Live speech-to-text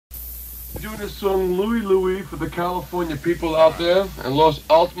Doing this song Louie Louie for the California people out there in Los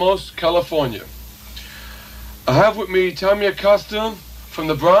Altos, California. I have with me Tom Acosta from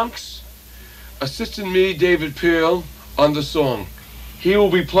the Bronx, assisting me David Peel on the song. He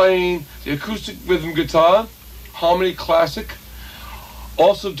will be playing the acoustic rhythm guitar, harmony classic,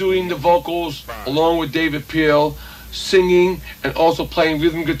 also doing the vocals along with David Peel, singing and also playing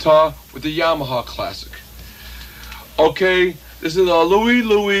rhythm guitar with the Yamaha classic. Okay, this is a Louie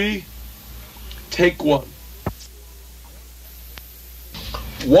Louie. Take one.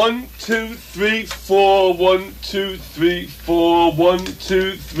 1, 2, 3, 4. 1, 2, 3, 4. 1,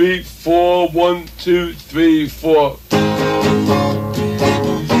 2, 3, 4. 1, 2, 3, 4.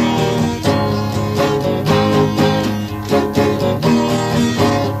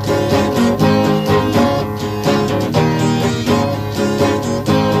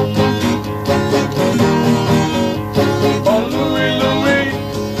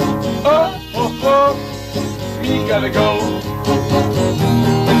 Gotta go.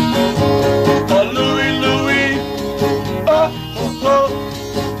 Oh, Louie, Louie, oh, oh, oh,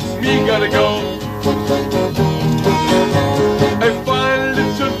 me gotta go. A fine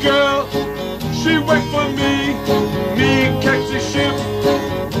little girl, she wait for me. Me catch the ship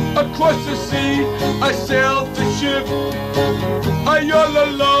across the sea. I sail the ship, I all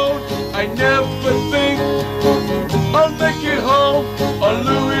alone. I never think I'll make it home. Oh,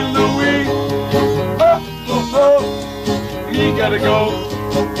 Louie, Louie, oh, me gotta go.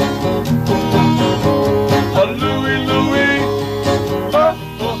 Oh, Louie, Louie, oh,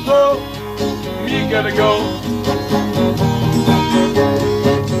 oh, oh, me gotta go.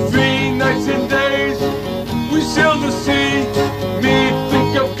 3 nights and days, we sail the sea. Me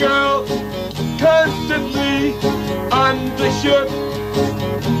think of girl constantly on the ship.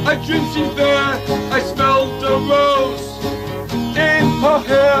 I dream she's there, I smell the rose in her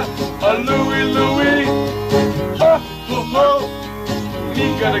hair. Oh, Louie, Louie, oh, oh, oh, me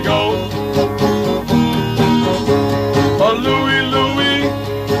gotta go. Oh, Louie, Louie,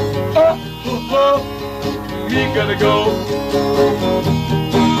 oh, oh, oh, me gotta go.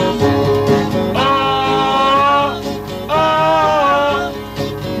 Ah, ah,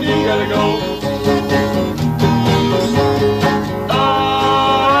 me gotta go.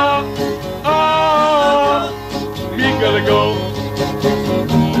 Ah, ah, me gotta go.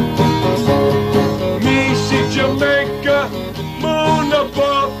 Jamaica, moon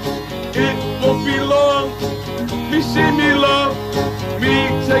above, it won't be long. Me see me love, me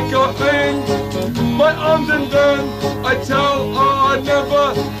take her hand, my arms and then I tell her I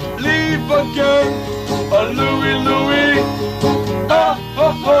never leave again. Oh, Louie, Louie, oh,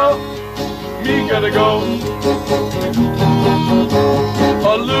 oh, oh, me gotta go.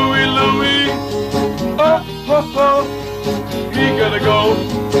 Oh, Louie, Louie, oh, oh, oh, me gotta go.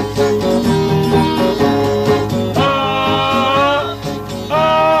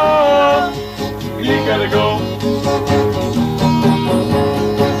 Gotta go.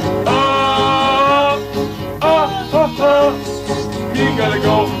 Ah, ah, ah, ah, me gotta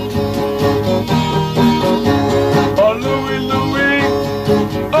go. Oh, Louie, Louie,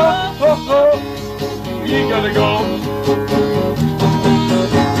 oh, oh, oh, me gotta go.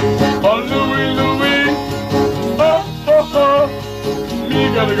 Oh, Louie, Louie, oh, oh, oh, me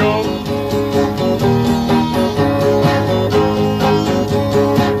gotta go.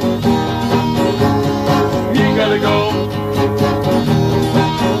 Gotta go.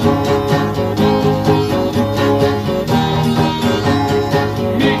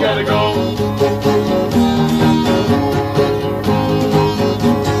 Me gotta go.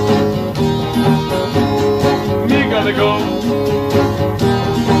 Me gotta go.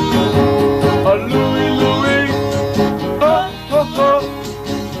 Oh, Louie, Louie, oh, oh, oh,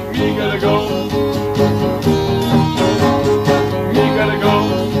 me gotta go. Me gotta go.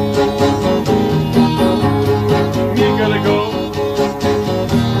 Me gotta go.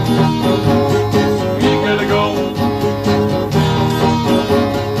 Me gotta go.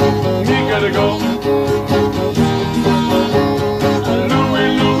 Me gotta go. Louie,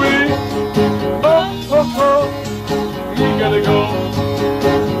 Louie, oh, oh, oh, me gotta go.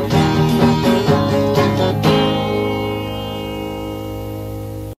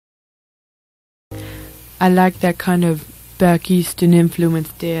 I like that kind of back eastern influence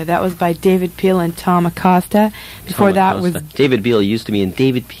there. That was by David Peel and Tom Acosta. Before that was David Peel used to be in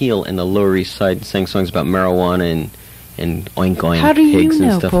David Peel in the Lower East Side and sang songs about marijuana and oink oink How do you pigs know,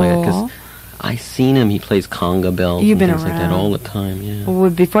 and stuff Paul? like that. 'Cause I seen him. He plays conga bells You've and been things like that around. all the time. Yeah. Well,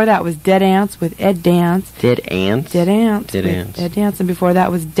 before that was Dead Ants with Ed Dance. Dead Ants. Dead Ants. Dead with Ants. Ed Dance, and before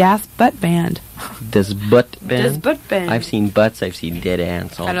that was Das Butt Band. Das Butt Band. Das Butt Band. I've seen butts. I've seen dead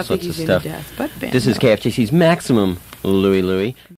ants. All I don't think sorts of you've seen stuff. the Das Butt Band. This is no. KFJC's Maximum Louie Louie.